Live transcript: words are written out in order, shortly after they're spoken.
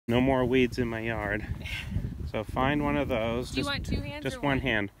No more weeds in my yard. So find one of those. Do you want 2 hands? Just or one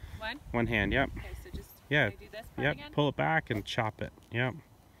hand. One? One hand, yep. Okay, so just Yeah. do this part Yep. again? Pull it back and chop it. Yep.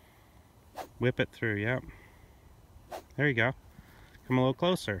 Whip it through, yep. There you go. Come a little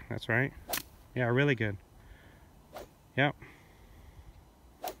closer. That's right. Yeah, really good. Yep.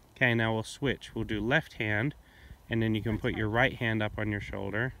 Okay, now we'll switch. We'll do left hand, and then you can put your right hand up on your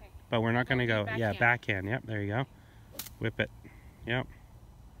shoulder. Okay. But we're not going to go, backhand. backhand. Yep, there you go. Whip it. Yep.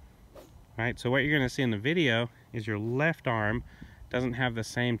 All right, so what you're going to see in the video is your left arm doesn't have the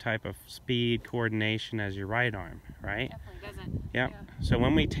same type of speed, coordination as your right arm, right? Definitely doesn't. Yep. Yeah. So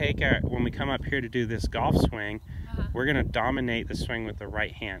when we come up here to do this golf swing, we're going to dominate the swing with the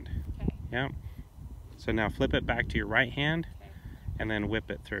right hand. Okay. Yep. So now flip it back to your right hand, Okay. and then whip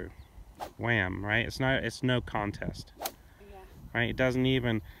it through. Wham, right? It's no contest. Yeah. Right? It doesn't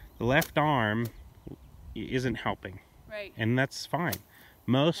even, the left arm isn't helping. Right. And that's fine.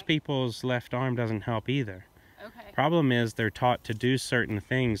 Most people's left arm doesn't help either. Okay. Problem is they're taught to do certain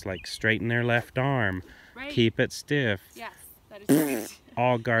things like straighten their left arm, Right. keep it stiff. Yes, that is correct.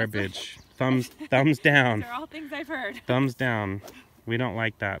 All garbage. Thumbs down. These are all things I've heard. Thumbs down. We don't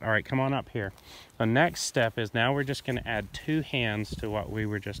like that. All right, come on up here. The next step is now we're just going to add 2 hands to what we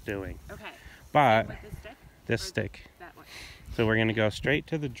were just doing. Okay. But With this stick? this Or stick. That one. So we're going to go straight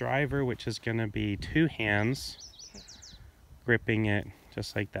to the driver, which is going to be 2 hands, gripping it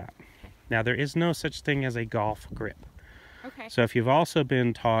just like that. Now there is no such thing as a golf grip. Okay. So if you've also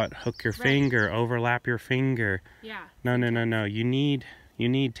been taught hook your finger, overlap your finger. Yeah. No. You need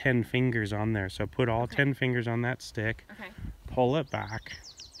 10 fingers on there. So put all 10 fingers on that stick. Okay. Pull it back.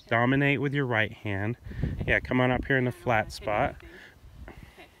 Dominate with your right hand. Yeah, come on up here in the flat spot. Okay.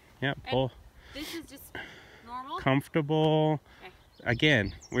 Yeah, pull. This is just normal? Comfortable. Okay.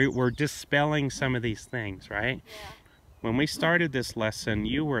 Again, we're dispelling some of these things, right? Yeah. When we started this lesson,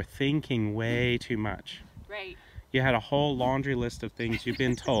 you were thinking way too much. Right. You had a whole laundry list of things you've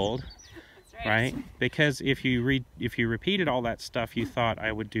been told, That's right. right? Because if you repeated all that stuff, you thought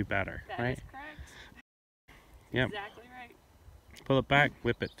I would do better, That right? is correct. Yep. Exactly right. Pull it back,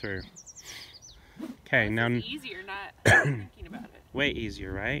 whip it through. Okay, now It's easier not thinking about it. way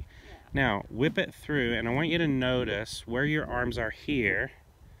easier, right? Yeah. Now whip it through, and I want you to notice where your arms are here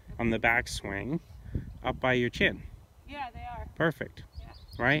on the backswing, up by your chin. Yeah, they are. Perfect. Yeah.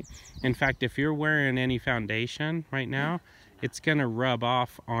 Right? In fact, if you're wearing any foundation right now, it's gonna rub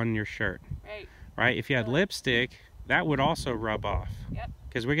off on your shirt. Right. Right? If you had lipstick, that would also rub off. Yep.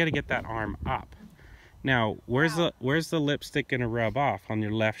 Because we're gonna get that arm up. Now, where's the lipstick gonna rub off? On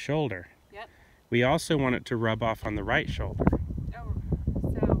your left shoulder. Yep. We also want it to rub off on the right shoulder. Oh,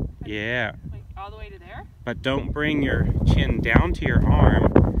 so Yeah. like all the way to there? But don't bring your chin down to your arm.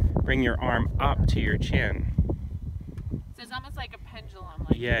 Bring your arm up to your chin. So it's almost like a pendulum.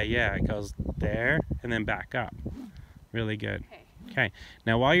 Like Yeah, it goes there and then back up. Really good. Okay. Okay.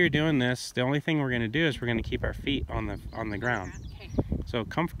 Now while you're doing this, the only thing we're going to do is we're going to keep our feet on the ground. Okay. So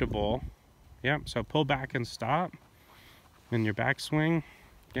comfortable. Yep. So pull back and stop. And your backswing.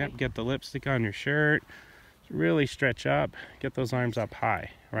 Yep. Get the lipstick on your shirt. Really stretch up. Get those arms up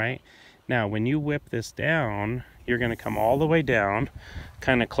high, right? Now when you whip this down, you're going to come all the way down,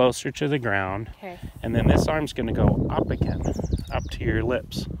 kind of closer to the ground. Okay. And then this arm's going to go up again, up to your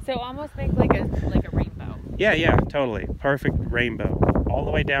lips. So almost make like a rainbow. Yeah, totally. Perfect rainbow. All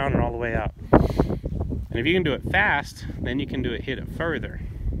the way down and all the way up. And if you can do it fast, then you can hit it further.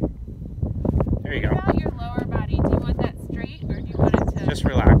 There you go. What about your lower body? Do you want that straight or do you want it to Just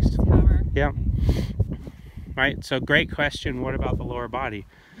relaxed. hover? Yeah. Right, so great question. What about the lower body?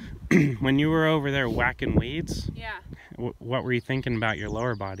 When you were over there whacking weeds, Yeah. what were you thinking about your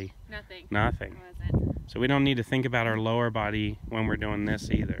lower body? Nothing. Nothing. I wasn't. So we don't need to think about our lower body when we're doing this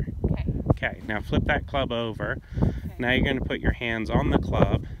either. Okay. Okay, now flip that club over. Okay. Now you're going to put your hands on the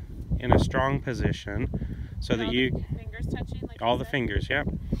club in a strong position so that you... Fingers touching like all you the said? fingers, yep.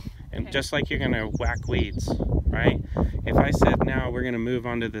 And Okay. just like you're going to whack weeds, right? If I said now we're going to move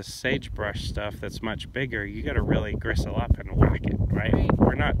on to this sagebrush stuff that's much bigger, you got to really gristle up and whack it, right? Right.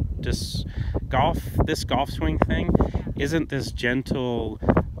 We're not just... This golf swing thing isn't this gentle,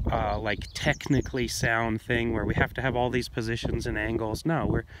 like technically sound thing where we have to have all these positions and angles.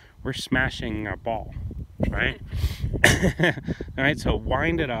 No, we're smashing a ball, right? All right, so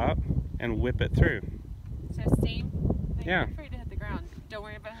wind it up and whip it through. So same thing. Yeah. I'm afraid to hit the ground. Don't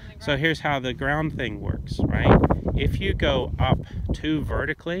worry about hitting the ground. So here's how the ground thing works, right? If you go up too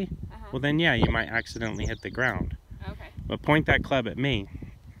vertically, well then yeah, you might accidentally hit the ground. Okay. But point that club at me.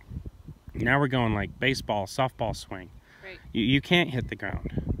 Now we're going like baseball, softball swing. Right. You can't hit the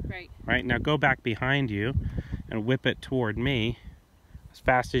ground. Right. Right? Now go back behind you and whip it toward me as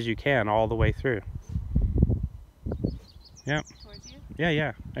fast as you can all the way through. Yep. Towards you? Yeah,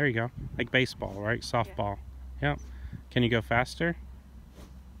 yeah. There you go. Like baseball, right? Softball. Yep. Can you go faster?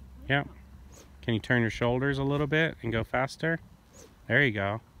 Yep. Can you turn your shoulders a little bit and go faster? There you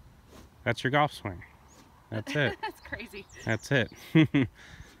go. That's your golf swing. That's it. That's crazy. That's it.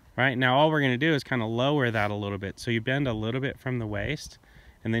 Right, now all we're going to do is kind of lower that a little bit. So you bend a little bit from the waist,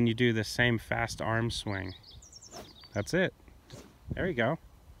 and then you do the same fast arm swing. That's it. There you go.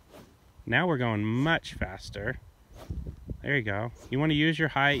 Now we're going much faster. There you go. You want to use your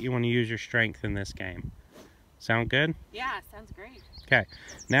height, you want to use your strength in this game. Sound good? Yeah, sounds great. Okay,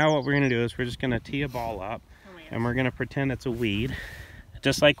 now what we're going to do is we're just going to tee a ball up, and we're going to pretend it's a weed,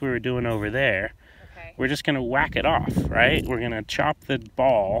 just like we were doing over there. Okay. We're just going to whack it off, right? We're going to chop the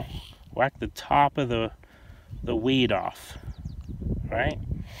ball, whack the top of the weed off, right?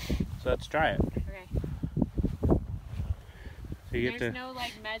 So let's try it. Okay. So you There's get no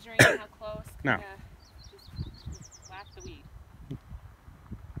like measuring how close. No. Just whack the weed.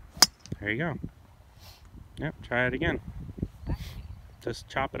 There you go. Yep, try it again. Just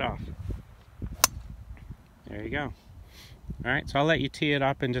chop it off. There you go. Alright, so I'll let you tee it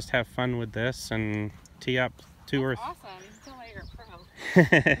up and just have fun with this and tee up two or Awesome. You can tell why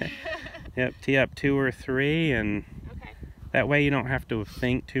you're a pro. Yep, tee up 2 or 3, and Okay. that way you don't have to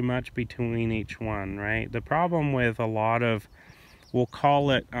think too much between each one, right? The problem with a lot of, we'll call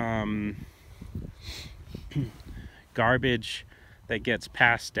it garbage that gets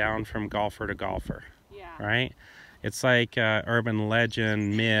passed down from golfer to golfer, Yeah. right? It's like urban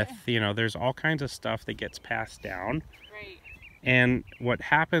legend, myth, you know, there's all kinds of stuff that gets passed down. Right. And what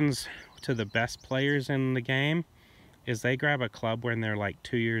happens to the best players in the game is they grab a club when they're like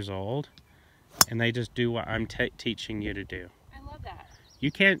 2 years old, and they just do what I'm teaching you to do. I love that.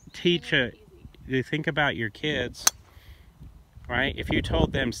 You can't teach Really easy. you think about your kids, right? If you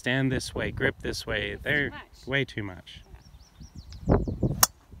told them stand this way, grip this way, they're Too much. way too much. Yeah.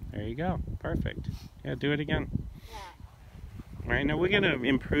 There you go. Perfect. Yeah, do it again. Yeah. Right, now we're going to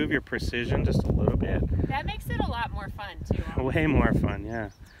improve your precision just a little bit. That makes it a lot more fun too. Way more fun, yeah.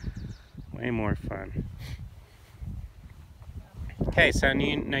 Way more fun. Okay, so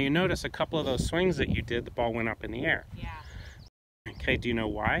now you notice a couple of those swings that you did, the ball went up in the air. Yeah. Okay, do you know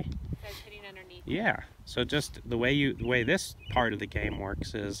why? So it's hitting underneath. Yeah. So just the way this part of the game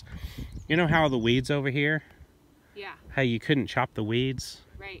works is, you know how the weeds over here, Yeah. how you couldn't chop the weeds,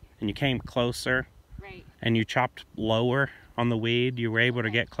 Right. and you came closer, Right. and you chopped lower on the weed, you were able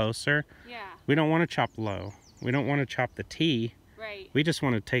to get closer. Yeah. We don't want to chop low. We don't want to chop the tee. Right. We just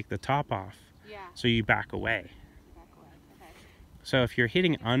want to take the top off. Yeah. So you back away. Back away. Okay. So if you're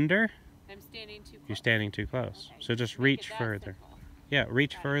hitting under, I'm standing too close. you're standing too close. Okay. So just Make reach it that further. simple. Yeah,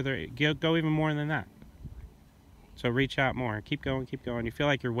 reach Got it. further. Go even more than that. So reach out more. Keep going, keep going. You feel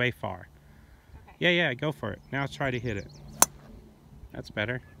like you're way far. Okay. Yeah, yeah, go for it. Now let's try to hit it. That's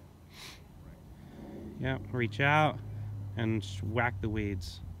better. Yeah, reach out and just whack the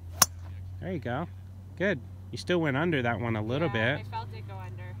weeds. There you go. Good. You still went under that one a little Yeah, bit, I felt it go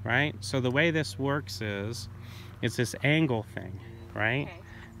under. right? So the way this works is, it's this angle thing, right? Okay.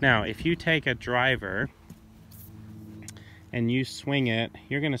 Now, if you take a driver and you swing it,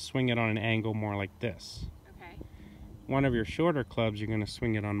 you're going to swing it on an angle more like this. Okay. One of your shorter clubs, you're going to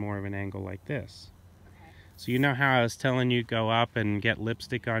swing it on more of an angle like this. Okay. So you know how I was telling you go up and get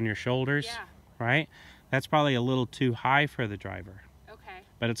lipstick on your shoulders, Yeah. right? That's probably a little too high for the driver, Okay.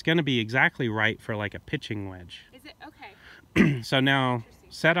 but it's going to be exactly right for like a pitching wedge. Is it okay? So now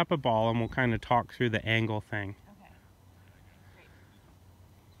Interesting. set up a ball and we'll kind of talk through the angle thing.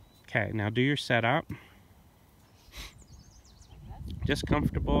 Okay. Okay, now do your setup. Like that? Just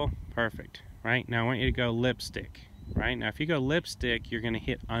comfortable, perfect. Right, now I want you to go lipstick. Right, now if you go lipstick, you're going to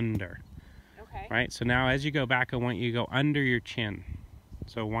hit under. Okay. Right, so now as you go back, I want you to go under your chin.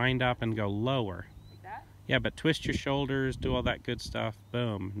 So wind up and go lower. Like that? Yeah, but twist your shoulders, do all that good stuff,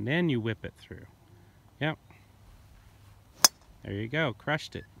 boom. And then you whip it through. Yep. There you go,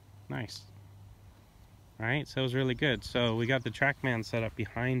 crushed it. Nice. Alright, so it was really good. So we got the TrackMan set up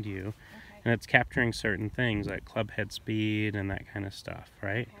behind you, Okay. and it's capturing certain things like club head speed and that kind of stuff,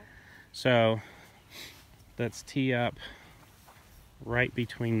 right? Okay. So let's tee up right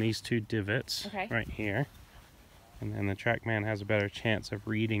between these two divots, Okay. right here. And then the TrackMan has a better chance of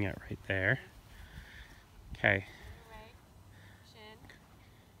reading it right there. Okay, Right. Chin.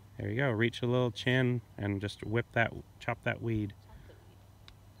 there you go. Reach a little chin and just whip that, chop that weed. Chop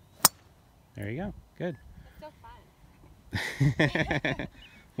the weed. There you go. Good. That's so fun.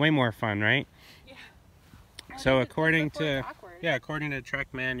 Way more fun, right? Yeah. So Well, according before it's to awkward. according to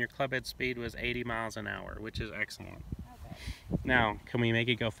TrackMan, your club head speed was 80 miles an hour, which is excellent. Okay. Now, can we make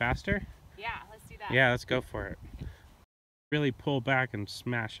it go faster? Yeah, let's do that. Yeah, let's go for it. Really pull back and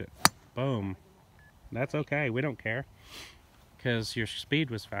smash it. Boom. That's okay, we don't care. Because your speed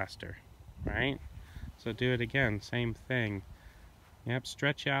was faster, right? So do it again, same thing. Yep,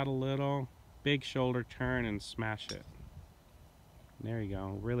 stretch out a little, big shoulder turn and smash it. There you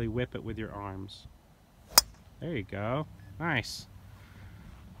go, really whip it with your arms. There you go, nice.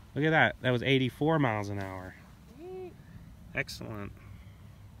 Look at that, that was 84 miles an hour. Excellent.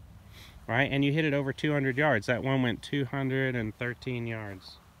 Right, and you hit it over 200 yards. That one went 213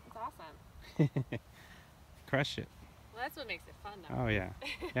 yards. That's awesome. Crush it. Well, that's what makes it fun, though. Oh yeah,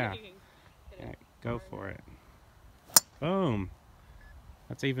 yeah. You can hit it Yeah, go hard. for it. Boom.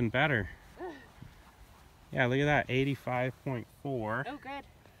 That's even better. Yeah, look at that, 85.4 Oh,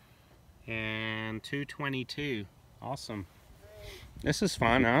 good. and 222. Awesome. This is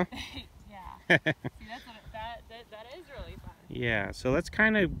fun, huh? Yeah. See, that's what that is really fun. Yeah, so let's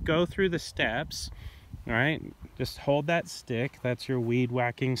kind of go through the steps. All right, just hold that stick. That's your weed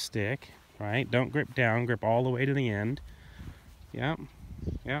whacking stick, right? Don't grip down, grip all the way to the end. Yep,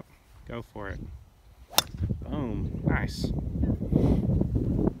 yep, go for it. Boom, nice.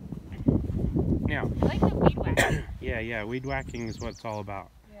 Now, I like the weed whack. yeah, weed whacking is what it's all about.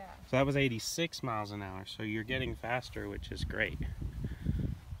 Yeah. So that was 86 miles an hour, so you're getting faster, which is great.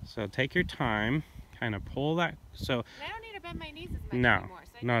 So take your time, kind of pull that. So And I don't need to bend my knees as much No, anymore,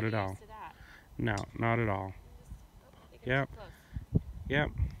 so I not can at get all. used to that. no, not at all. I think Yep. it's too close. Yep.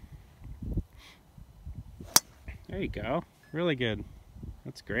 There you go. Really good.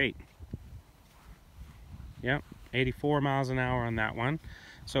 That's great. Yep. 84 miles an hour on that one.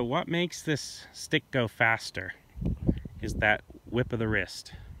 So what makes this stick go faster is that whip of the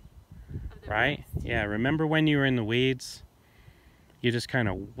wrist, Of the right? wrist. Yeah. Remember when you were in the weeds, you just kind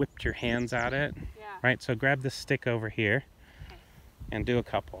of whipped your hands at it, Yeah. right? So grab this stick over here Okay. and do a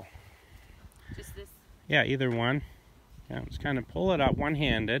couple. Just this. Yeah, either one. Yeah, just kind of pull it up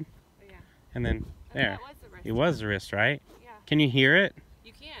one-handed, Oh, yeah. and then Oh, there. that was the wrist. It was the wrist, right? Yeah. Can you hear it?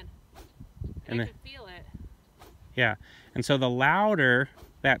 You can. And I the- can feel it. Yeah. And so the louder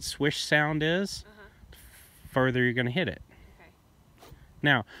that swish sound is, Uh-huh. further you're going to hit it. Okay.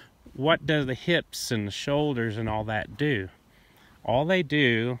 Now, what do the hips and the shoulders and all that do? All they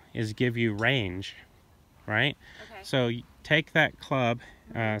do is give you range, right? Okay. So you take that club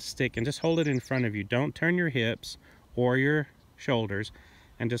stick and just hold it in front of you. Don't turn your hips or your shoulders,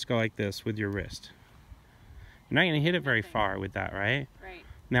 and just go like this with your wrist. You're not going to hit it very Nothing. far with that, right? Right.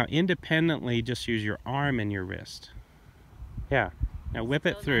 Now, independently, just use your arm and your wrist. Yeah. Now whip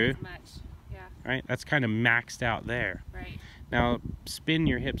it Still through, not as much. Yeah. right? That's kind of maxed out there. Right. Now, spin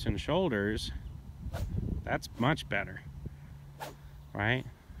your hips and shoulders. That's much better, right?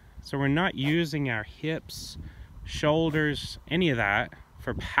 So we're not using our hips, shoulders, any of that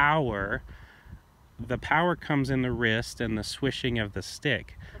for power. The power comes in the wrist and the swishing of the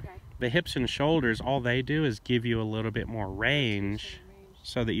stick. Okay. The hips and shoulders, all they do is give you a little bit more range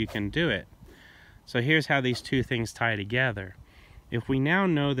so that you can do it. So here's how these two things tie together. If we now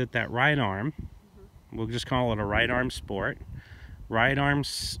know that that right arm, we'll just call it a right arm sport, right arm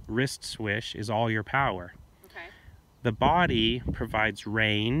wrist swish is all your power. Okay. The body provides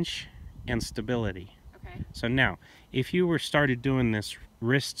range and stability. Okay. So now, if you were started doing this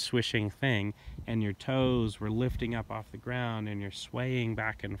wrist swishing thing and your toes were lifting up off the ground and you're swaying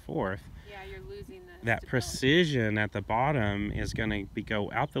back and forth, Yeah, you're losing the that stability. precision at the bottom is going to be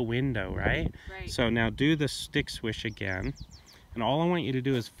go out the window, right? Right. So now do the stick swish again, and all I want you to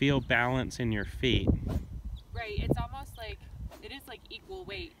do is feel balance in your feet. Right. It's almost like it is like equal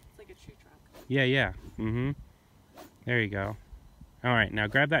weight. It's like a tree trunk. Yeah. There you go. All right, now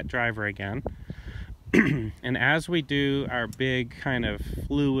grab that driver again. And as we do our big kind of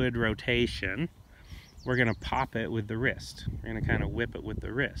fluid rotation, we're going to pop it with the wrist. We're going to kind of whip it with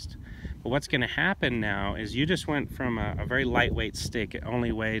the wrist. But what's going to happen now is you just went from a very lightweight stick. It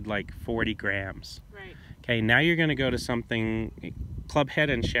only weighed like 40 grams. Right. Okay, now you're going to go to something, club head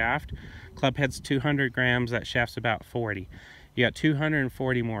and shaft. Club head's 200 grams, that shaft's about 40. You got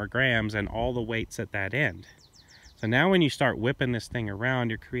 240 more grams and all the weights at that end. So now when you start whipping this thing around,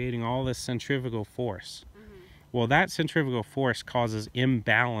 you're creating all this centrifugal force. Well, that centrifugal force causes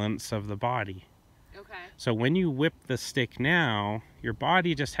imbalance of the body. Okay. So when you whip the stick now, your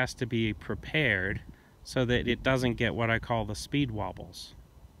body just has to be prepared so that it doesn't get what I call the speed wobbles,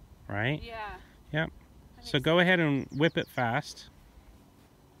 right? Yeah. Yep. That So makes go sense. ahead and whip it fast.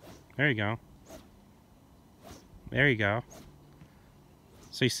 There you go. There you go.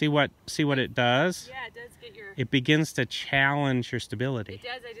 So you see what it does? Yeah, it does get your. It begins to challenge your stability. It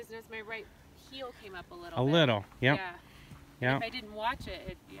does. I just noticed my right heel came up a little. A bit. little, yep. Yeah. Yeah. If I didn't watch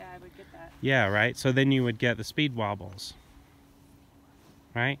it, yeah, I would get that. Yeah, right? So then you would get the speed wobbles.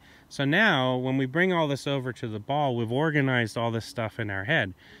 Right? So now, when we bring all this over to the ball, we've organized all this stuff in our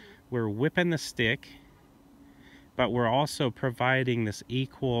head. We're whipping the stick, but we're also providing this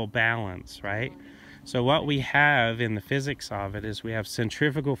equal balance, right? So what we have in the physics of it is we have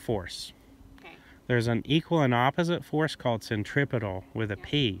centrifugal force. Okay. There's an equal and opposite force called centripetal with a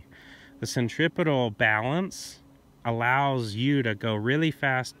P. The centripetal balance allows you to go really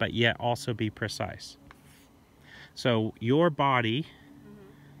fast but yet also be precise. So your body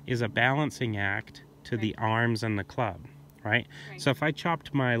is a balancing act to the arms and the club, right? So if I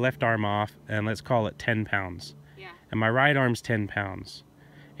chopped my left arm off, and let's call it 10 pounds, and my right arm's 10 pounds,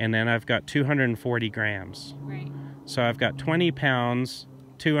 and then I've got 240 grams. So I've got 20 pounds,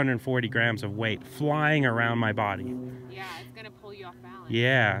 240 grams of weight flying around my body. Yeah, it's going to pull you off balance.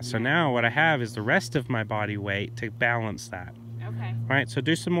 Yeah, so now what I have is the rest of my body weight to balance that. Okay. Right, so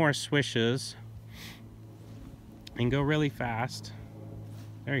do some more swishes and go really fast.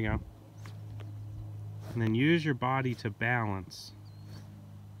 There you go. And then use your body to balance.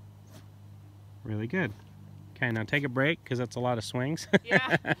 Really good. Okay, now take a break because that's a lot of swings.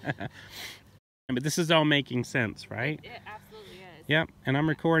 Yeah. But this is all making sense, right? It absolutely is. Yep, and I'm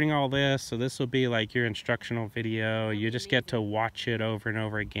recording all this, so this will be like your instructional video. You just get to watch it over and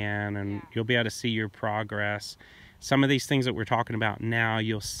over again, and you'll be able to see your progress. Some of these things that we're talking about now,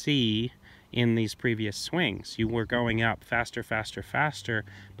 you'll see in these previous swings. You were going up faster, faster, faster,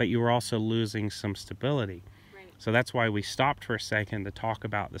 but you were also losing some stability. So that's why we stopped for a second to talk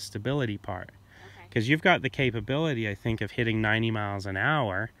about the stability part. Because you've got the capability, I think, of hitting 90 miles an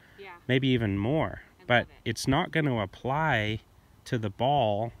hour, maybe even more. But it's not going to apply to the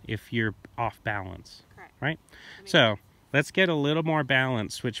ball if you're off balance, right? So let's get a little more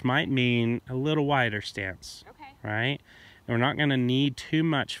balance, which might mean a little wider stance, right? And we're not going to need too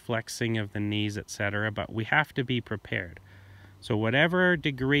much flexing of the knees, etc., but we have to be prepared. So whatever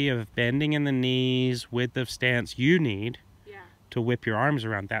degree of bending in the knees, width of stance you need to whip your arms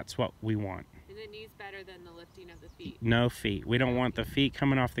around, that's what we want. And the knees better than the lifting of the feet? No feet. We don't want the feet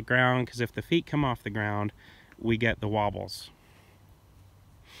coming off the ground, because if the feet come off the ground, we get the wobbles.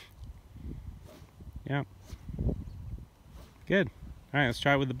 Yeah. Good. All right, let's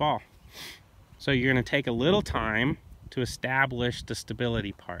try it with the ball. So you're going to take a little time to establish the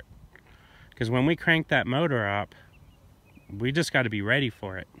stability part. Because when we crank that motor up, we just got to be ready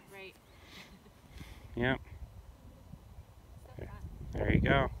for it. Right. Yep. There you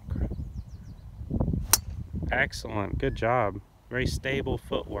go. Excellent. Good job. Very stable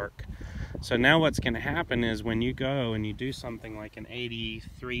footwork. So now what's going to happen is when you go and you do something like an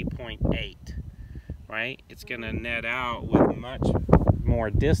 83.8, right? It's going to net out with much more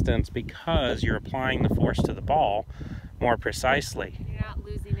distance because you're applying the force to the ball more precisely. You're not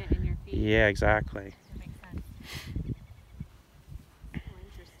losing it in your feet. Yeah, exactly. That makes sense. Oh,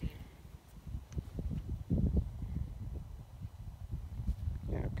 interesting.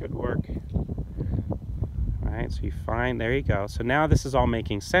 Yeah, good work. All right, so you find, there you go. So now this is all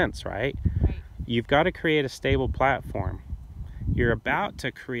making sense, right? You've got to create a stable platform. You're about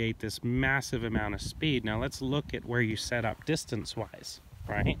to create this massive amount of speed. Now let's look at where you set up distance-wise,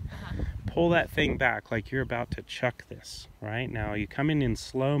 right? Pull that thing back like you're about to chuck this, right? Now you come in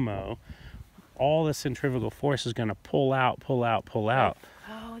slow-mo. All the centrifugal force is going to pull out, pull out, pull out.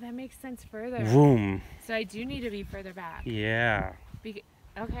 Oh, that makes sense further. Boom. So I do need to be further back. Yeah.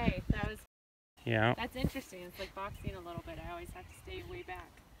 Okay, that was... Yeah. That's interesting. It's like boxing a little bit. I always have to stay way back.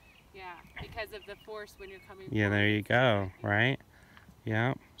 Yeah, because of the force when you're coming Yeah, forward. there you go, right?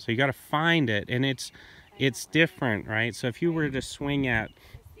 Yeah. So you got to find it, and it's different, right? So if you were to swing at,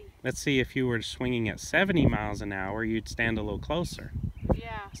 let's see, if you were swinging at 70 miles an hour, you'd stand a little closer.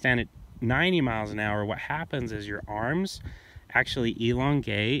 Yeah. Stand at 90 miles an hour, what happens is your arms actually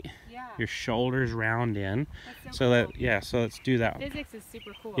elongate, your shoulders round in. That's so cool. That, yeah, so let's do that. Physics is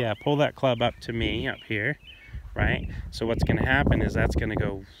super cool. Yeah, pull that club up to me up here, right? So what's going to happen is that's going to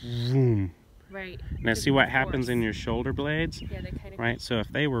go boom. Right. Now see what happens in your shoulder blades? Yeah, they kind of... Right, so if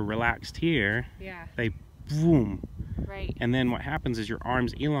they were relaxed here, yeah, they boom. Right. And then what happens is your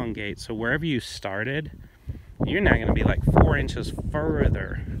arms elongate, so wherever you started, you're now going to be like 4 inches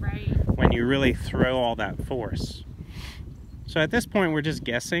further, right, when you really throw all that force. So at this point we're just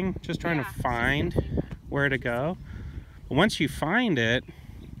guessing, just trying to find where to go. But once you find it,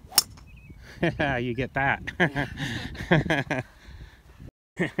 you get that.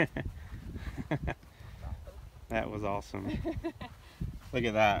 That was awesome. Look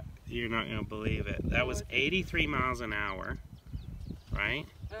at that. You're not going to believe it. That was 83 miles an hour, right?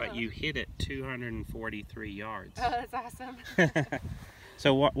 but you hit it 243 yards. Oh, that's awesome.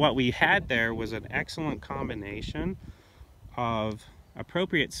 So what we had there was an excellent combination of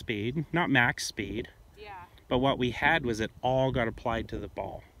appropriate speed, not max speed, but what we had was it all got applied to the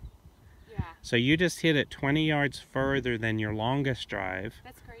ball. Yeah. So you just hit it 20 yards further than your longest drive.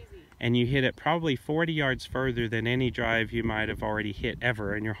 That's crazy. And you hit it probably 40 yards further than any drive you might have already hit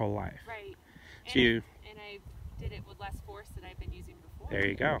ever in your whole life. Right. So and I did it with less force than I've been using before. There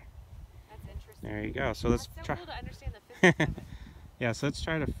you go. That's interesting. There you go. So let's try. Cool to understand the physics of it. Yeah, so let's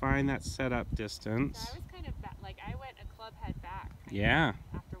try to find that setup distance. So I was kind of like I went a club head back. Yeah.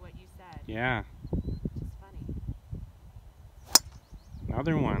 After what you said. Yeah. Which is funny.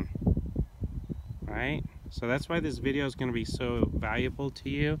 Another one. Right? So that's why this video is going to be so valuable to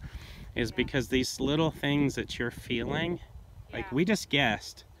you, is because these little things that you're feeling, like we just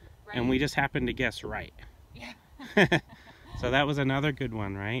guessed, and we just happened to guess right. Yeah. So that was another good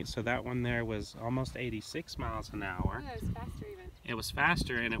one, right? So that one there was almost 86 miles an hour. Oh, it was faster even. It was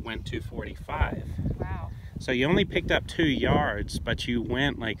faster, and it went 245. Wow. So you only picked up 2 yards, but you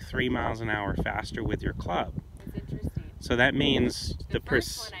went like 3 miles an hour faster with your club. That's interesting. So that means the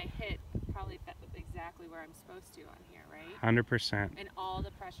first one I hit probably exactly where I'm supposed to on here, right? 100%. And all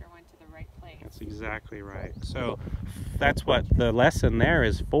the pressure went to the right place. That's exactly right. So that's what the lesson there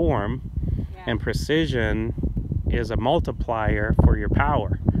is. Form and precision is a multiplier for your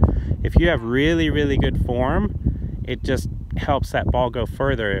power. If you have really, really good form, it just helps that ball go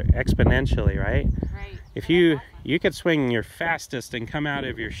further exponentially, right? Right. If you could swing your fastest and come out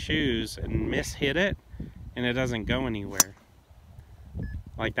of your shoes and miss-hit it, and it doesn't go anywhere.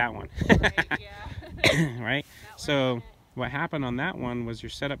 Like that one. Right, yeah. Right? So what happened on that one was your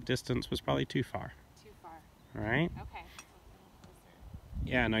setup distance was probably too far. Too far. Right? Okay.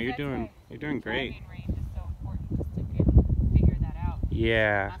 Yeah, no, you're doing great. Range is so important just to figure that out.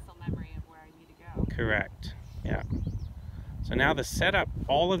 Yeah. Muscle memory of where I need to go. Correct. Yeah. So now the setup,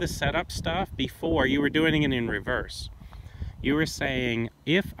 all of the setup stuff before, you were doing it in reverse. You were saying,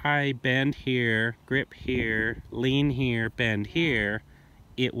 if I bend here, grip here, lean here, bend here,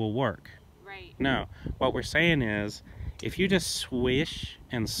 it will work. Right. No, what we're saying is, if you just swish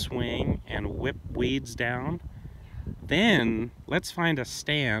and swing and whip weeds down, then let's find a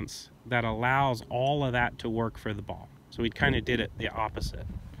stance that allows all of that to work for the ball. So we kind of did it the opposite.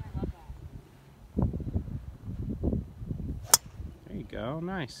 I love that. There you go.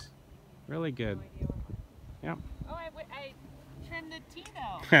 Nice. Really good. Yep. Oh, I trimmed the tee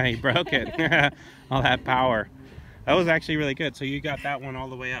though. You broke it. All that power. That was actually really good. So you got that one all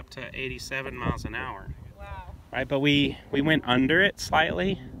the way up to 87 miles an hour. Wow. Right, but we went under it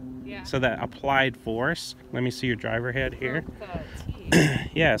slightly. Yeah. So that applied force. Let me see your driver head here. The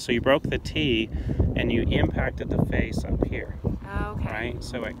Yeah, so you broke the tee and you impacted the face up here. Oh, okay. Right?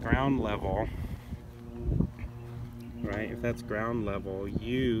 So at ground level, right, if that's ground level,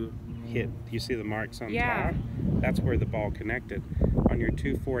 you see the marks on top? That's where the ball connected. On your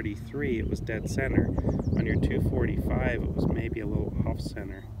 243, it was dead center. On your 245, it was maybe a little off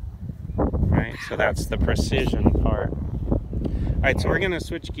center. Right? So that's the precision part. Alright, so we're going to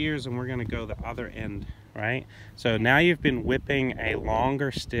switch gears and we're going to go the other end, right? So now you've been whipping a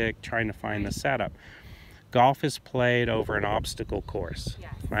longer stick trying to find the setup. Golf is played over an obstacle course,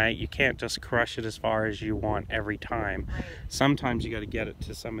 right? You can't just crush it as far as you want every time. Right. Sometimes you got to get it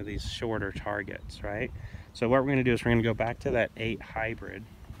to some of these shorter targets, right? So what we're going to do is we're going to go back to that 8 hybrid.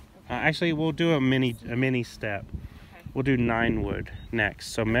 Actually, we'll do a mini step. We'll do 9 wood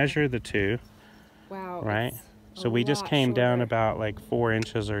next. So measure the 2. Wow. Right? So we just came down about like 4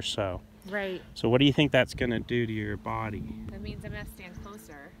 inches or so. Right. So what do you think that's going to do to your body? That means I'm going to stand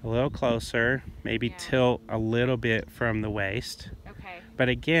closer. A little closer, maybe tilt a little bit from the waist. Okay. But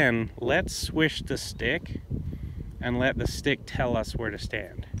again, let's swish the stick and let the stick tell us where to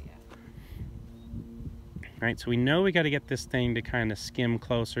stand. Right, so we know we got to get this thing to kind of skim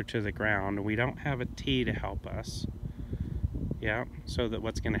closer to the ground. We don't have a tee to help us. Yeah, so that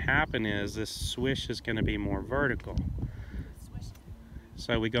what's going to happen is this swish is going to be more vertical.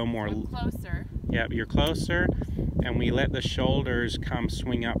 So we go more closer. Yep, you're closer, and we let the shoulders come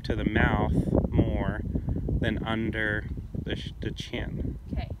swing up to the mouth more than under the chin.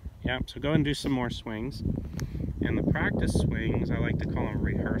 Okay. Yep, so go and do some more swings. And the practice swings, I like to call them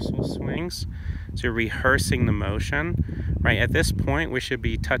rehearsal swings. So you're rehearsing the motion. Right, at this point we should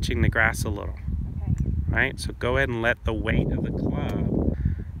be touching the grass a little. Right, so go ahead and let the weight of the club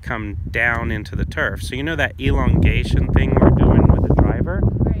come down into the turf. So you know that elongation thing we're doing with the driver?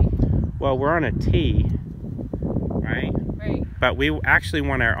 Right. Well, we're on a tee, right? Right. But we actually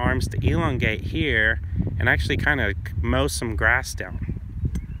want our arms to elongate here and actually kind of mow some grass down.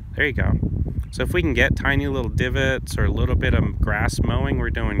 There you go. So if we can get tiny little divots or a little bit of grass mowing, we're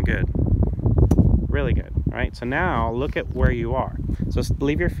doing good. Really good, right? So now look at where you are. So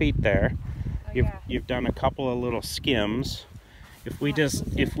leave your feet there. You've done a couple of little skims. If we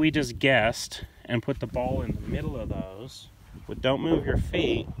just guessed and put the ball in the middle of those, but don't move your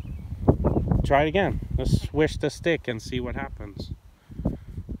feet, try it again. Let's swish the stick and see what happens.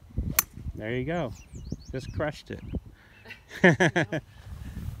 There you go. Just crushed it.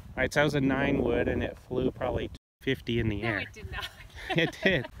 Alright, so that was a 9 wood and it flew probably 50 in the air. No, it did not. It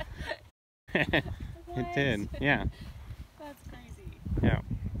did. It did, yeah. That's crazy. Yeah.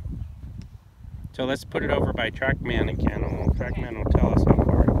 So let's put it over by TrackMan again, and TrackMan will tell us how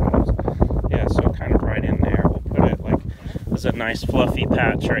far it goes. Yeah, so kind of right in there. We'll put it like, there's a nice fluffy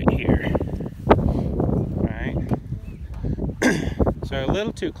patch right here. Right? So a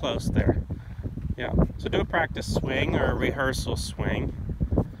little too close there. Yeah, so do a practice swing or a rehearsal swing.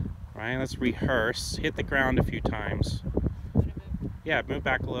 Right, let's rehearse. Hit the ground a few times. Yeah, move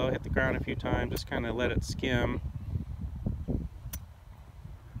back a little, hit the ground a few times, just kind of let it skim.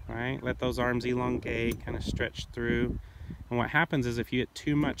 Right, let those arms elongate, kind of stretch through. And what happens is if you hit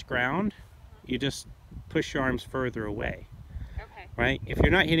too much ground, you just push your arms further away. Okay. Right, if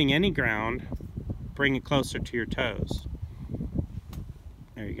you're not hitting any ground, bring it closer to your toes.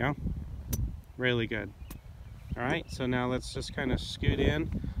 There you go. Really good. All right, so now let's just kind of scoot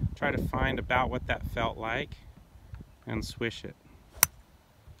in, try to find about what that felt like, and swish it.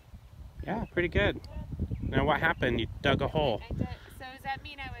 Yeah, pretty good. Now what happened? You dug a hole. I did. So does that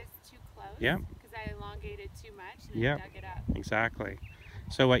mean I was too close? Yeah. Because I elongated too much and Yeah. dug it up. Exactly.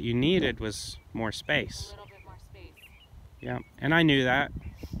 So what you needed was more space. A little bit more space. Yeah, and I knew that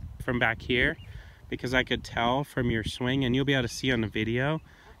from back here because I could tell from your swing, and you'll be able to see on the video. Okay.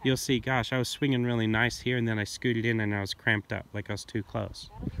 You'll see, gosh, I was swinging really nice here, and then I scooted in and I was cramped up, like I was too close.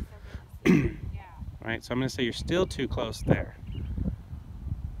 That'll be so good to see. Yeah. Right, so I'm going to say you're still too close there.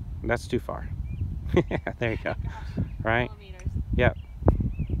 That's too far. There you go. Gosh, right? millimeters. Yep.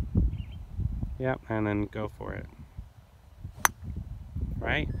 Yep, and then go for it.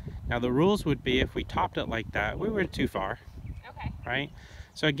 Right? Now the rules would be if we topped it like that, we were too far. Okay. Right?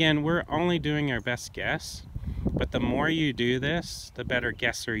 So again, we're only doing our best guess, but the more you do this, the better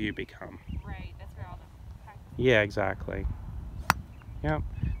guesser you become. Right, that's where all the practice. Yeah, exactly. Yep.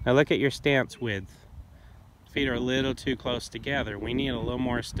 Now look at your stance width. Feet are a little too close together. We need a little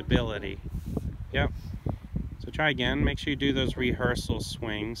more stability. Yep. So try again. Make sure you do those rehearsal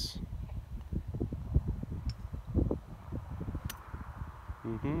swings.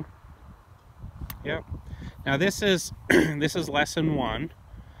 Yep. Now this is this is lesson 1.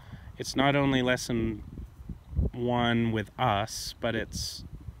 It's not only lesson 1 with us, but it's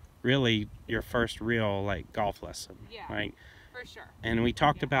really your first real like golf lesson. Yeah. Right? For sure. And we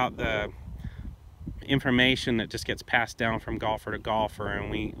talked about the information that just gets passed down from golfer to golfer,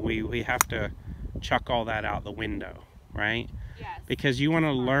 and we have to chuck all that out the window, right? Yes. Because you want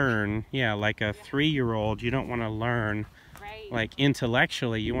to learn, yeah, like a 3-year-old, you don't want to learn like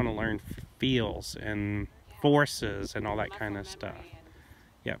intellectually, you want to learn feels and forces and all that kind of stuff.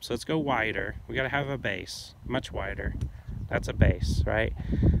 Yep, so let's go wider. We got to have a base, much wider. That's a base, right?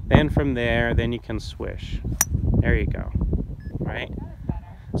 Then from there, then you can swish. There you go, right?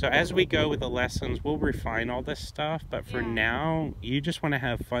 So as we go with the lessons, we'll refine all this stuff, but for now, you just want to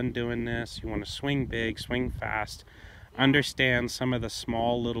have fun doing this. You want to swing big, swing fast, understand some of the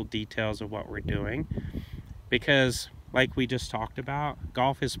small little details of what we're doing. Because like we just talked about,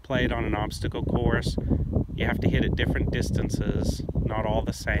 golf is played on an obstacle course. You have to hit at different distances, not all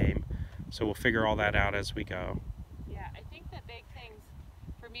the same. So we'll figure all that out as we go. Yeah, I think the big things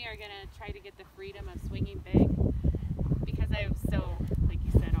for me are going to try to get the freedom of swinging big, because I'm so, like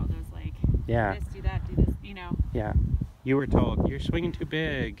you said, all those like, yeah, do this, you know. Yeah, you were told, you're swinging too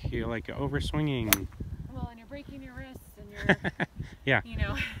big, you're like over swinging. Well, and you're breaking your wrists and you're, yeah, you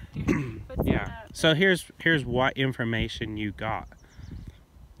know. Yeah, so here's what information you got.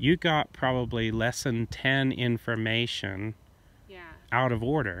 You got probably lesson 10 information out of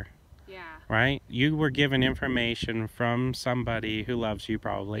order. Yeah. Right? You were given information from somebody who loves you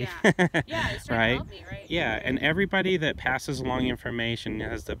probably. Yeah, yeah, it's trying right? to help me, right? Yeah, and everybody that passes along information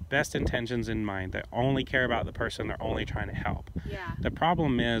has the best intentions in mind. They only care about the person they're only trying to help. Yeah. The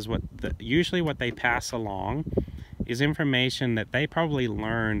problem is usually what they pass along is information that they probably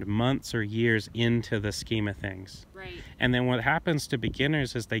learned months or years into the scheme of things. Right. And then what happens to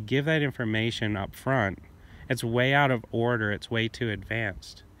beginners is they give that information up front. It's way out of order. It's way too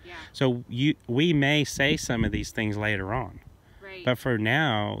advanced. Yeah. So we may say some of these things later on. Right. But for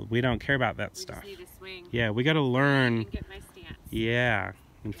now, we don't care about that stuff. Just need to swing. Yeah, we got to learn. And get my stance. Yeah.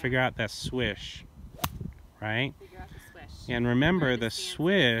 and figure out that swish, right? Figure out the swish. And remember, Learn the stances.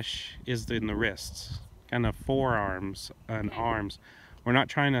 swish is in the wrists, kind of forearms and arms. We're not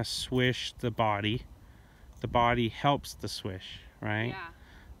trying to swish the body. The body helps the swish, right? Yeah.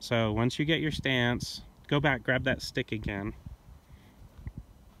 So once you get your stance, go back, grab that stick again.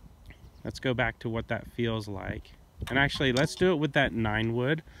 Let's go back to what that feels like. And actually, let's do it with that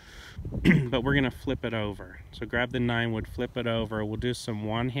 9-wood, but we're gonna flip it over. So grab the 9-wood, flip it over. We'll do some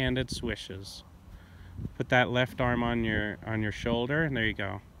one-handed swishes. Put that left arm on your shoulder, and there you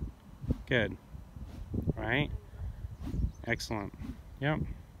go. Good. Right? Excellent. Yep.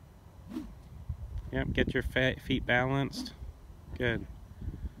 Yep, get your feet balanced. Good.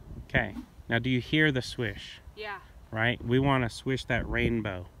 Okay. Now, do you hear the swish? Yeah. Right? We want to swish that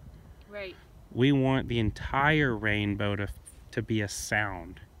rainbow. Right. We want the entire rainbow to be a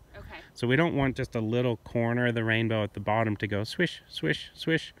sound. Okay. So we don't want just a little corner of the rainbow at the bottom to go swish, swish,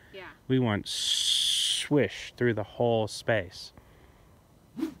 swish. Yeah. We want swish through the whole space.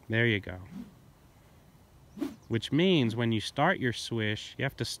 There you go. Which means when you start your swish, you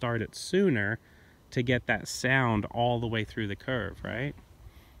have to start it sooner to get that sound all the way through the curve, right?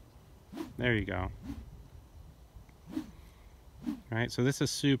 There you go. Right, so this is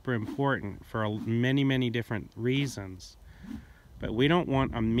super important for many, many different reasons. But we don't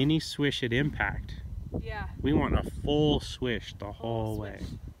want a mini swish at impact. Yeah. We want a full swish the whole way.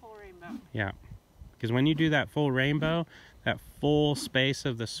 Full rainbow. Yeah. Because when you do that full rainbow, that full space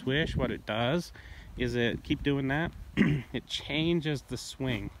of the swish, what it does is keep doing that, it changes the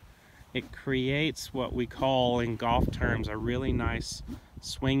swing. It creates what we call in golf terms a really nice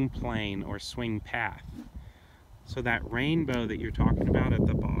swing plane or swing path. So that rainbow that you're talking about at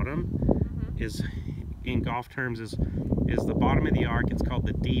the bottom is, in golf terms, is the bottom of the arc. It's called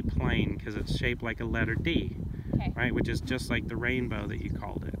the D plane because it's shaped like a letter D, right? Which is just like the rainbow that you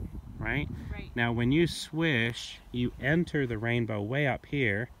called it, right? Right. Now when you swish, you enter the rainbow way up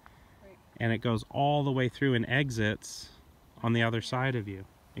here, and it goes all the way through and exits on the other side of you.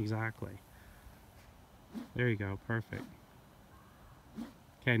 Exactly. There you go, perfect.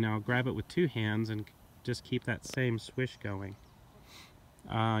 Okay, now grab it with 2 hands and just keep that same swish going.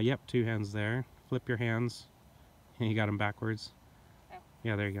 Yep, 2 hands there. Flip your hands. And you got them backwards. Oh.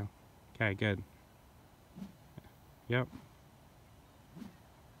 Yeah, there you go. Okay, good. Yep. That's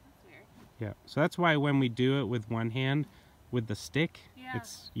weird. Yeah. So that's why when we do it with one hand, with the stick, Yeah.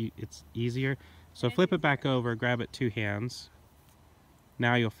 it's easier. So flip it back over, grab it 2 hands.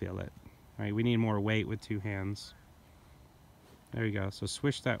 Now you'll feel it. Right? We need more weight with 2 hands. There you go. So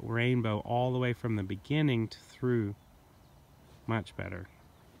swish that rainbow all the way from the beginning to through. Much better.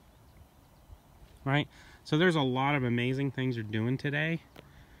 Right? So there's a lot of amazing things you're doing today.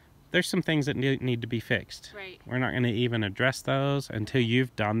 There's some things that need to be fixed. Right. We're not going to even address those until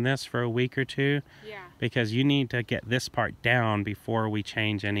you've done this for a week or 2. Yeah. Because you need to get this part down before we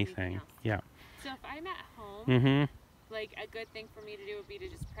change anything. Yeah. So if I'm at home, Mm-hmm. like a good thing for me to do would be to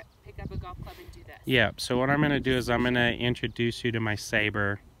just pick up a golf club and do this. Yeah. So what I'm going to do is I'm going to introduce you to my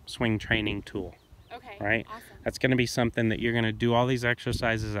Sabre swing training tool. Okay. Right? Awesome. That's going to be something that you're going to do all these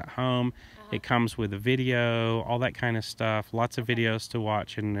exercises at home. It comes with a video, all that kind of stuff. Lots of videos to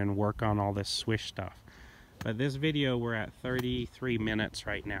watch and work on all this swish stuff. But this video, we're at 33 minutes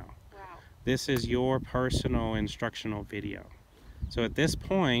right now. Wow. This is your personal instructional video. So at this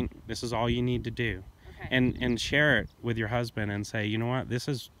point, this is all you need to do. Okay. And share it with your husband and say, you know what, this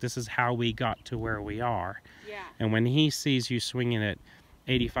is how we got to where we are. Yeah. And when he sees you swinging at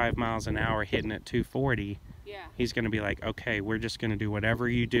 85 miles an hour, hitting at 240, Yeah. he's going to be like, okay, we're just going to do whatever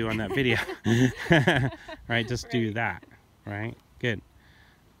you do on that video. Right? Just do that. Right? Good.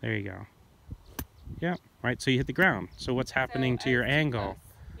 There you go. Yep. Right, so you hit the ground. So what's happening to your angle?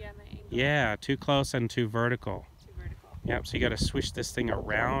 Yeah, my angle. Yeah, too close and too vertical. Too vertical. Yep, so you got to swish this thing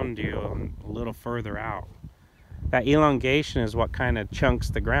around you and a little further out. That elongation is what kind of chunks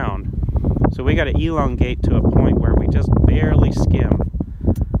the ground. So we got to elongate to a point where we just barely skim.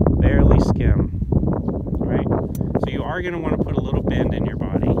 Barely skim. Right? So you are going to want to put a little bend in your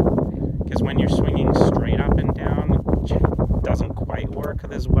body, because when you're swinging straight up and down, it doesn't quite work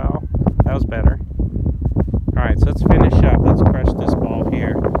as well. That was better. Alright, so let's finish up. Let's crush this ball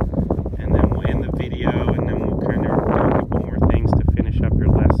here, and then we'll end the video, and then we'll kind of do a couple more things to finish up your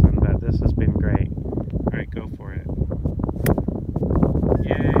lesson. But this has been great. Alright, go for it.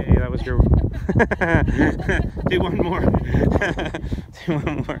 Yay, that was your... Do one more. Do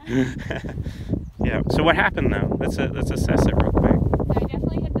one more. Yeah, so what happened though? Let's assess it real quick. So I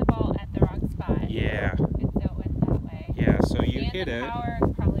definitely hit the ball at the wrong spot. Yeah. And so it went that way. Yeah, so you and hit the it. power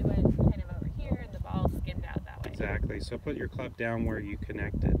probably went kind of over here, and the ball skimmed out that way. Exactly. so put your club down where you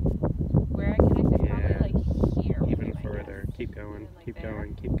connected. Where I connected, Yeah. probably like here. Even I further. guess. Keep going. Even, like, Keep there?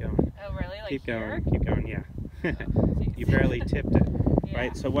 going. Keep going. Oh, really? Like Keep here? going. Keep going. Yeah. Jeez. You barely tipped it. Yeah.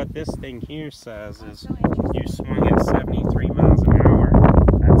 Right. So what this thing here says is So interesting. you swung at 73 miles an hour.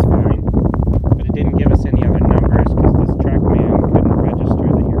 That's fine. But it didn't give us any other numbers because this track man couldn't register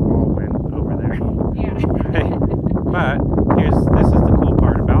that your ball went over there. Yeah. Right? But this is the cool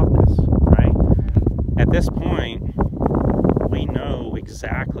part about this, right? At this point, we know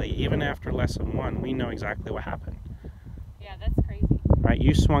exactly, even after lesson 1, we know exactly what happened. Yeah, that's crazy. Right?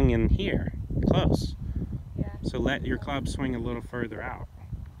 You swung in here, close. Yeah. So let your club swing a little further out.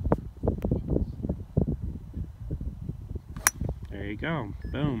 There you go.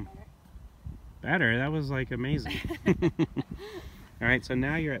 Boom. Better. That was like amazing. Alright, so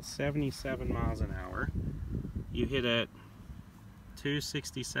now you're at 77 miles an hour. You hit at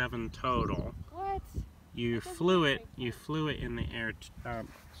 267 total. What? You flew it in the air.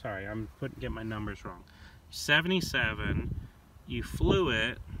 Sorry, I'm getting my numbers wrong. 77. You flew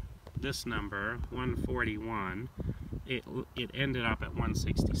it. This number 141. It ended up at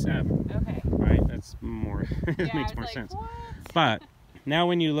 167. Okay. Right. That's more. It Yeah, makes I was more like, sense. what? But now,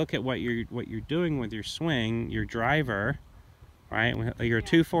 when you look at what you're doing with your swing, your driver, right? You're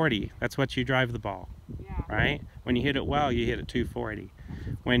 240. That's what you drive the ball. Yeah. Right? When you hit it well, you hit it 240.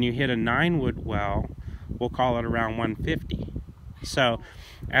 When you hit a 9-wood well, we'll call it around 150. So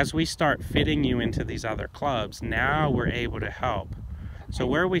as we start fitting you into these other clubs, now we're able to help. So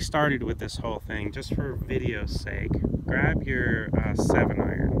where we started with this whole thing, just for video's sake, grab your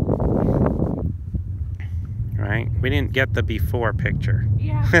 7-iron. Right? We didn't get the before picture.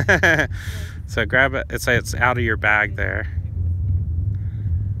 Yeah. So grab it, it's out of your bag there.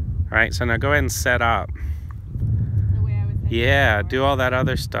 Alright, so now go ahead and set up. The way I was saying Yeah, before. do all that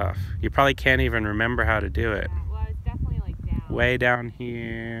other stuff. You probably can't even remember how to do it. Yeah. Well, it's definitely like down. Way down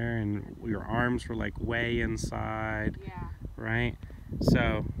here, and your arms were like way inside, Yeah. right?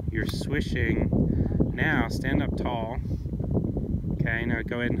 So you're swishing. Now stand up tall. Okay, now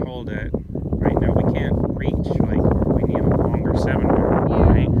go ahead and hold it. Right now we can't reach, like we need a longer 7-iron, Yeah.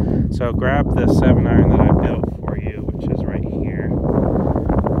 right? So grab the 7-iron that I built for you, which is right here.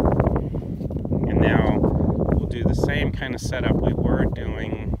 And now we'll do the same kind of setup we were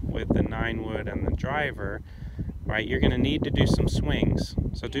doing with the 9-wood and the driver. Right, you're going to need to do some swings.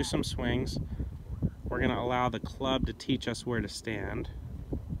 So do some swings. We're going to allow the club to teach us where to stand.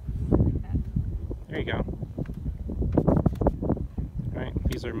 There you go. Right,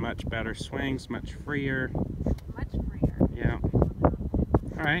 these are much better swings, much freer. Much freer. Yeah.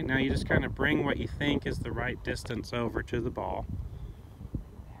 All right, now you just kind of bring what you think is the right distance over to the ball.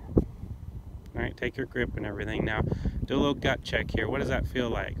 All right, take your grip and everything. Now, do a little gut check here. What does that feel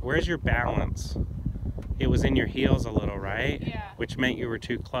like? Where's your balance? It was in your heels a little, right? Yeah. Which meant you were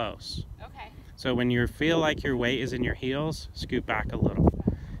too close. Okay. So when you feel like your weight is in your heels, scoot back a little.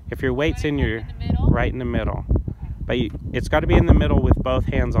 If your weight's in your, right in the middle. But it's got to be in the middle with both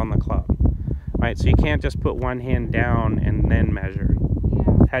hands on the club. Right, so you can't just put one hand down and then measure. Yeah.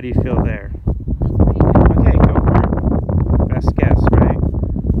 How do you feel there? Feels pretty good. Okay, go for it. Best guess, right?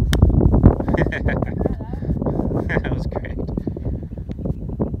 That was great.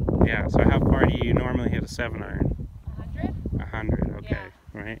 Yeah, so how far do you normally hit a 7-iron? 100? 100, okay.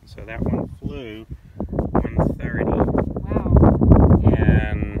 Yeah. Right, so that one flew 130 Wow.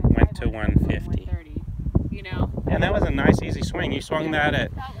 and went to 150. 130. You know? And that was a nice, easy swing. You swung that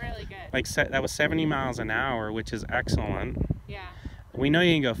at, Felt really good. like, that was 70 miles an hour, which is excellent. Yeah. We know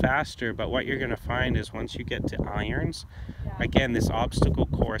you can go faster, but what you're going to find is once you get to irons, Yeah. again, this obstacle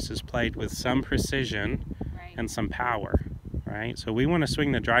course is played with some precision Right. and some power, right? So we want to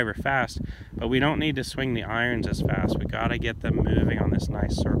swing the driver fast, but we don't need to swing the irons as fast. We got to get them moving on this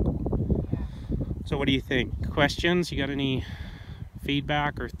nice circle. Yeah. So what do you think? Questions? You got any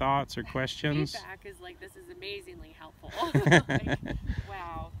feedback or thoughts or questions? Feedback is like, this is amazingly helpful. Like,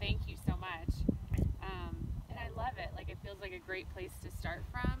 wow, thank you so much. And I love it. Like, it feels like a great place to start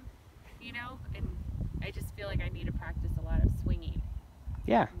from, you know? And I just feel like I need to practice a lot of swinging.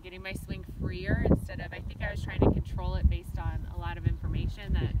 Yeah. And getting my swing freer instead of, I think I was trying to control it based on a lot of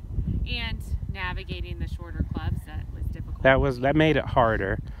information and navigating the shorter clubs that was difficult. That made it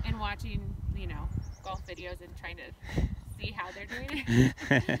harder. And watching, you know, golf videos and trying to see how they're doing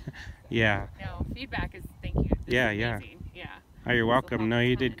it. Yeah. No, feedback is thank you. This Yeah, is yeah. amazing. Yeah. Oh, you're welcome. No,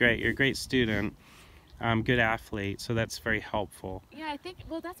 you did Ton. great. You're a great student. Good athlete, so that's very helpful. Yeah, I think,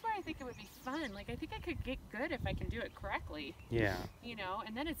 well, that's where I think it would be fun. Like, I think I could get good if I can do it correctly. Yeah. You know,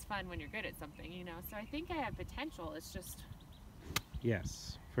 and then it's fun when you're good at something, you know. So I think I have potential. It's just...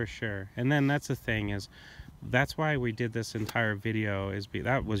 Yes, for sure. And then that's the thing is, that's why we did this entire video.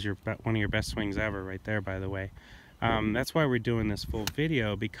 That was one of your best swings ever right there, by the way. That's why we're doing this full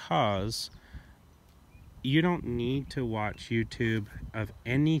video, because you don't need to watch YouTube of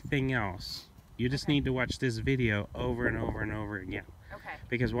anything else. You just need to watch this video over and over and over again. Okay.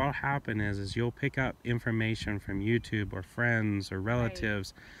 Because what'll happen is you'll pick up information from YouTube or friends or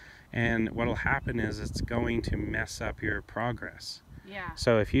relatives, and what'll happen is it's going to mess up your progress. Yeah.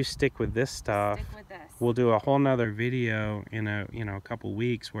 So if you stick with this stuff, we'll do a whole nother video in a couple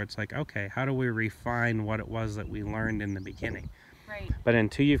weeks where it's like, okay, how do we refine what it was that we learned in the beginning? Right. But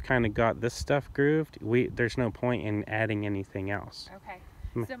until you've kind of got this stuff grooved, there's no point in adding anything else. Okay.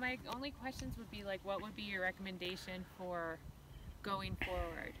 So my only questions would be like, what would be your recommendation for going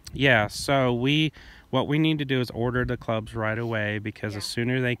forward? Yeah, so what we need to do is order the clubs right away, because the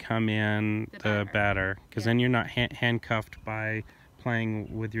sooner they come in, the better. Because then you're not handcuffed by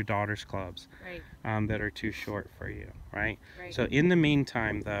playing with your daughter's clubs that are too short for you, right? So in the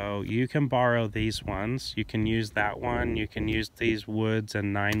meantime, though, you can borrow these ones. You can use that one. You can use these woods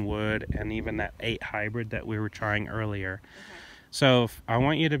and 9 wood and even that 8 hybrid that we were trying earlier. So I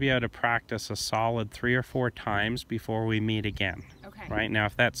want you to be able to practice a solid 3 or 4 times before we meet again. Right now,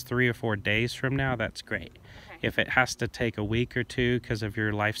 if that's 3 or 4 days from now, that's great. If it has to take a week or 2 because of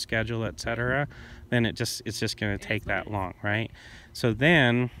your life schedule, etc., then it's just going to take that long, right? So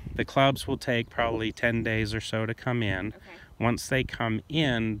then the clubs will take probably 10 days or so to come in. Once they come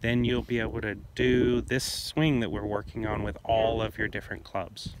in, then you'll be able to do this swing that we're working on with all of your different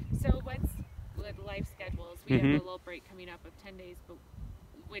clubs. So what's with life schedules? We have a little break coming up of 10 days,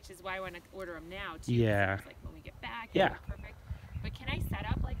 which is why I want to order them now too. Yeah. Like when we get back, perfect. But can I set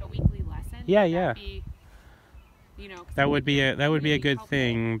up like a weekly lesson? Yeah. That would be a good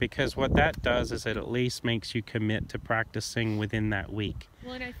thing, because what that does is it at least makes you commit to practicing within that week.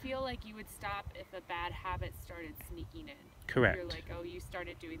 Well, and I feel like you would stop if a bad habit started sneaking in. Correct. You're like, oh, you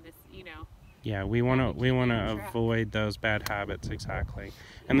started doing this, Yeah, we want to avoid those bad habits, exactly.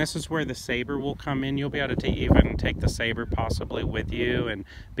 And this is where the saber will come in. You'll be able to even take the saber possibly with you and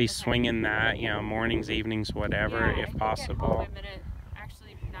be swinging that, mornings, evenings, whatever, if possible. I'm gonna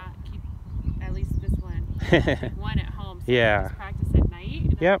actually not keep at least this one. One at home. So just practice at night in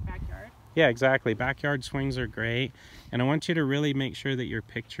the backyard. Yeah, exactly. Backyard swings are great. And I want you to really make sure that you're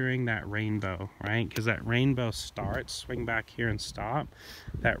picturing that rainbow, right? Because that rainbow starts, swing back here and stop.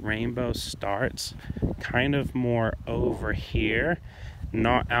 That rainbow starts kind of more over here,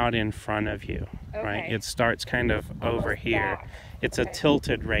 not out in front of you, right? It starts kind of over here. It's a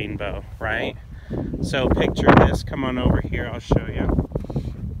tilted rainbow, right? So picture this. Come on over here, I'll show you.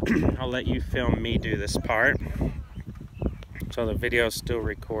 I'll let you film me do this part. So the video is still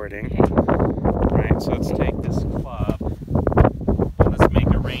recording. Right, so let's take this club and let's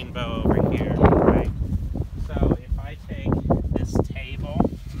make a rainbow over here, right? So if I take this table,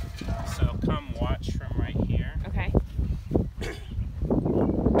 so come watch from right here. Okay.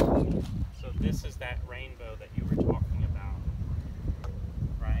 So this is that rainbow that you were talking about,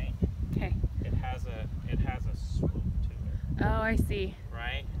 right? Okay. It has a swoop to it. Oh, I see.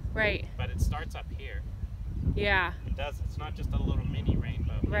 Right? Right. But it starts up here. Yeah. It does. It's not just a little mini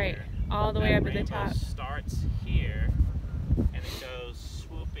rainbow. Right. Here. All the way up at the top. It starts here and it goes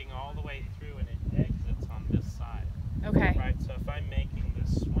swooping all the way through and it exits on this side. Okay. Right. So if I'm making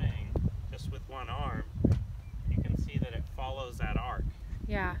this swing just with one arm, you can see that it follows that arc.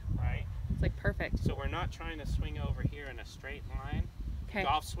 Yeah. Right. It's like perfect. So we're not trying to swing over here in a straight line. Okay.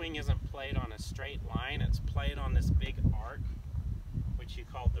 Golf swing isn't played on a straight line. It's played on this big arc, which you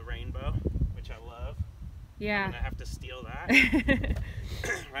called the rainbow, which I love. Yeah. I'm gonna have to steal that.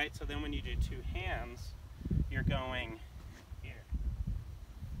 Right, so then when you do 2 hands, you're going here.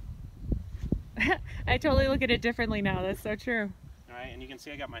 I totally look at it differently now. That's so true. All right, and you can see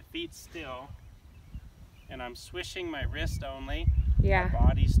I got my feet still, and I'm swishing my wrist only. Yeah. My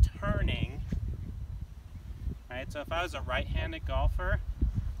body's turning. Right, so if I was a right-handed golfer,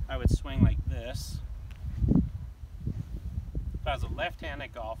 I would swing like this. If I was a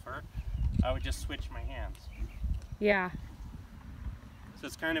left-handed golfer, I would just switch my hands. Yeah. So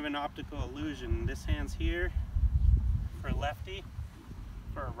it's kind of an optical illusion. This hand's here for a lefty.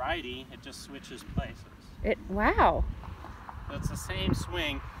 For a righty, it just switches places. Wow. So it's the same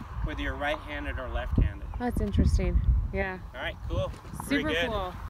swing whether you're right-handed or left-handed. That's interesting. Yeah. All right, cool. Super cool.